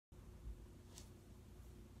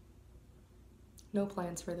No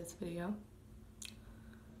plans for this video.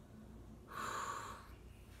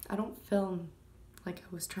 I don't film like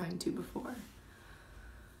I was trying to before.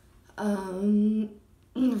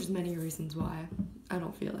 There's many reasons why. I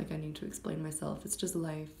don't feel like I need to explain myself. It's just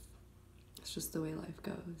life. It's just the way life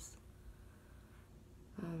goes.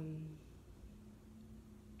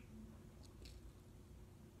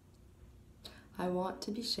 I want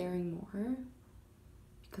to be sharing more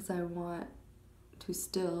because I want to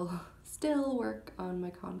still work on my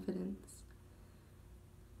confidence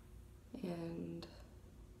and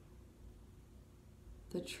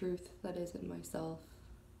the truth that is in myself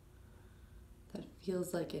that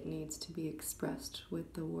feels like it needs to be expressed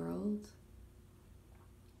with the world,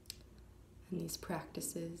 and these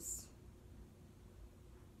practices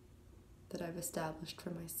that I've established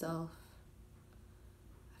for myself.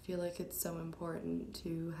 I feel like it's so important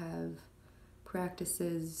to have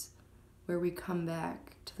practices where we come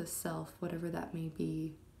back to the self, whatever that may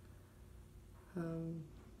be.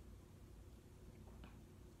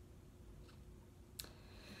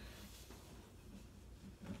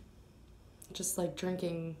 Just like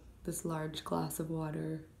drinking this large glass of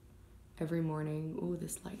water every morning. Ooh,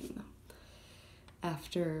 this lighting though.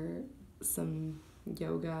 After some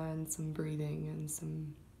yoga and some breathing and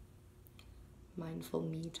some mindful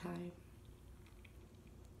me time.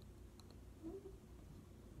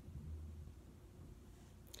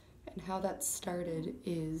 And how that started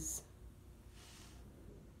is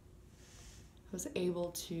I was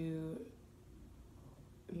able to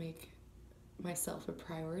make myself a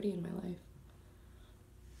priority in my life.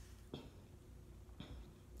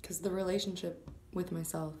 Because the relationship with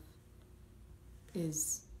myself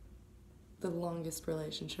is the longest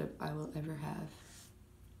relationship I will ever have.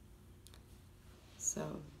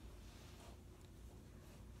 So,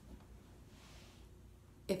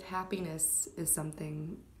 if happiness is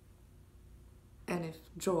something, and if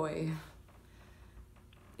joy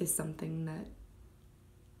is something that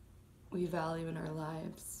we value in our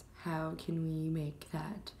lives, how can we make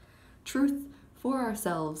that truth for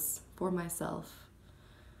ourselves, for myself?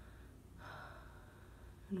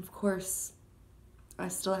 And of course, I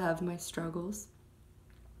still have my struggles.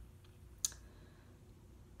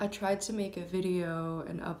 I tried to make a video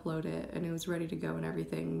and upload it, and it was ready to go and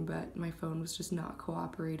everything, but my phone was just not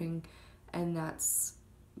cooperating, and that's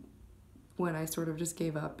when I sort of just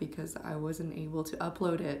gave up because I wasn't able to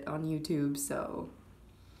upload it on YouTube, so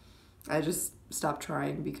I just stopped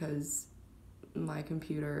trying because my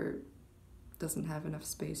computer doesn't have enough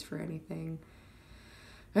space for anything.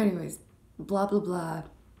 Anyways, blah blah blah.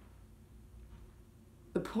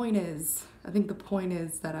 The point is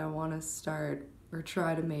that I want to start or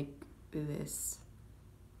try to make this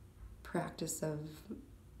practice of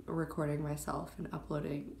recording myself and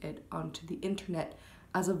uploading it onto the internet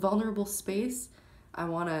as a vulnerable space. I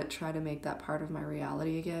want to try to make that part of my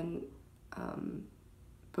reality again.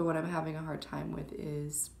 But what I'm having a hard time with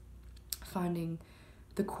is finding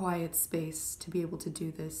the quiet space to be able to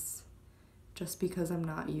do this, just because I'm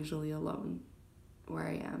not usually alone where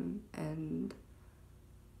I am, and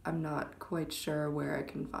I'm not quite sure where I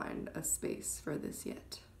can find a space for this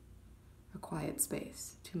yet. A quiet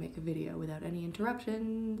space to make a video without any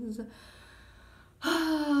interruptions.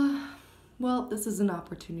 Well, this is an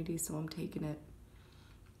opportunity, so I'm taking it.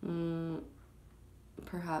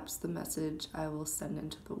 Perhaps the message I will send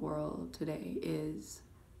into the world today is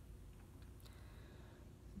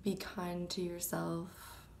be kind to yourself.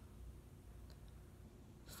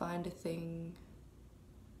 Find a thing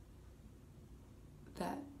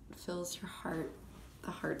that fills your heart,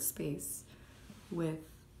 the heart space, with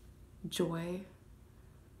joy.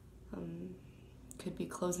 Could be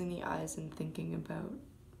closing the eyes and thinking about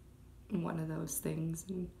one of those things,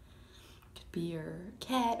 and it could be your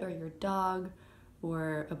cat or your dog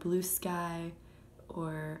or a blue sky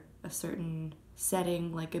or a certain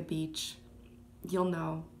setting like a beach. You'll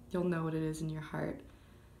know what it is in your heart.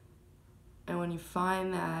 And when you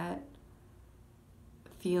find that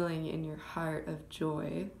feeling in your heart of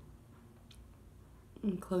joy,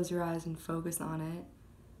 and close your eyes and focus on it.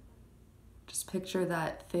 Just picture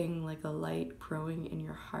that thing like a light growing in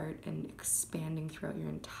your heart and expanding throughout your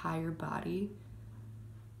entire body.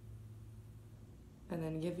 And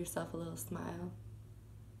then give yourself a little smile.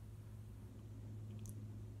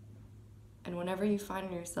 And whenever you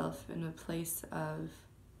find yourself in a place of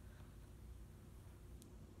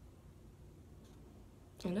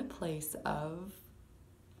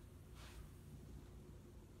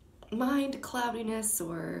mind cloudiness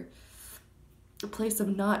or a place of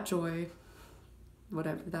not joy,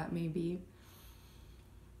 whatever that may be,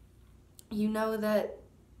 you know that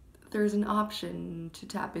there's an option to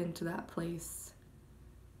tap into that place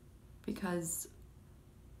because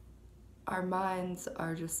our minds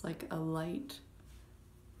are just like a light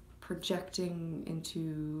projecting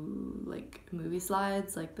into like movie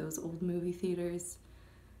slides, like those old movie theaters,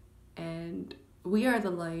 and we are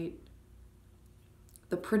the light.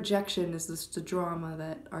 The projection is just the drama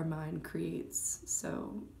that our mind creates.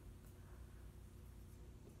 So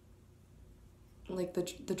like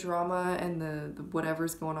the drama and the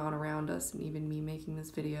whatever's going on around us, and even me making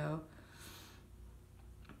this video,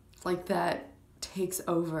 like that takes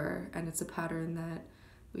over, and it's a pattern that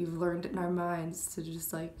we've learned in our minds to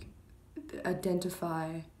just like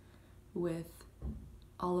identify with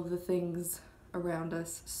all of the things around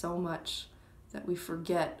us so much that we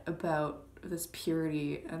forget about this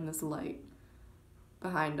purity and this light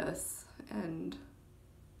behind us. And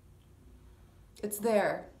it's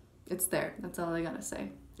there. It's there. That's all I gotta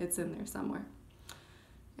say. It's in there somewhere.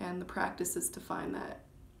 And the practice is to find that.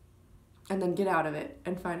 And then get out of it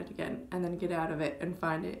and find it again. And then get out of it and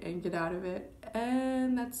find it and get out of it.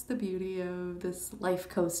 And that's the beauty of this life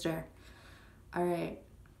coaster. All right.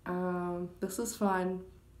 This was fun.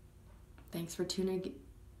 Thanks for tuning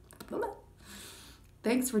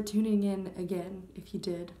in again, if you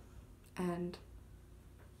did. And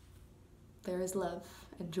there is love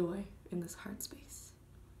and joy in this heart space.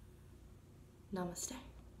 Namaste.